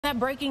have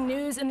breaking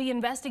news in the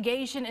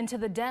investigation into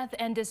the death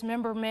and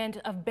dismemberment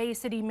of Bay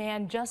City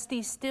man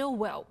Justie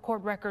Stilwell.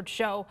 Court records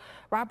show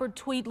Robert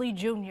Tweedley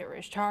Jr.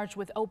 is charged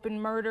with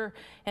open murder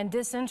and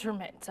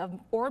disinterment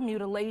or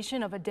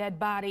mutilation of a dead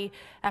body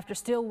after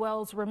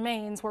Stilwell's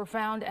remains were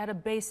found at a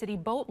Bay City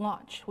boat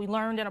launch. We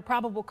learned in a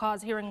probable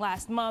cause hearing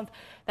last month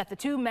that the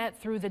two met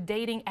through the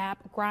dating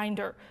app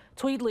Grindr.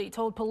 Tweedley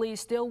told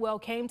police Stilwell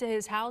came to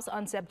his house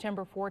on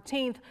September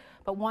 14th,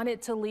 but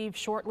wanted to leave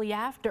shortly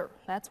after.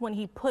 That's when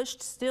he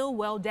pushed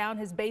Stilwell down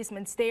his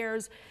basement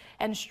stairs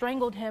and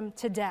strangled him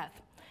to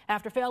death.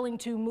 After failing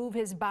to move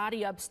his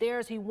body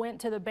upstairs, he went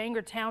to the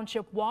Bangor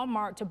Township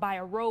Walmart to buy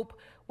a rope,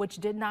 which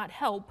did not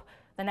help.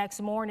 The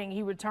next morning,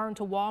 he returned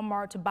to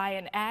Walmart to buy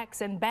an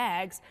axe and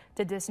bags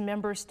to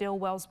dismember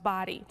Stilwell's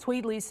body.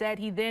 Tweedley said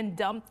he then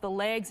dumped the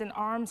legs and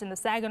arms in the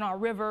Saginaw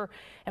River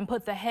and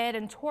put the head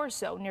and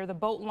torso near the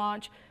boat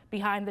launch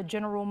behind the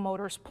General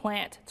Motors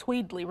plant.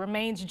 Tweedley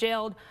remains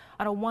jailed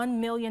on a $1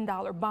 million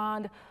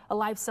bond. A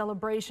life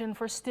celebration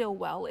for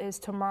Stilwell is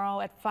tomorrow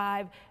at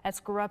 5 at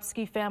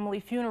Skorupski Family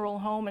Funeral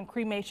Home and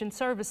cremation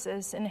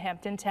services in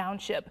Hampton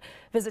Township.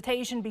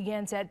 Visitation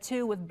begins at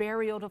 2 with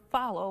burial to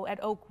follow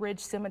at Oak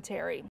Ridge Cemetery.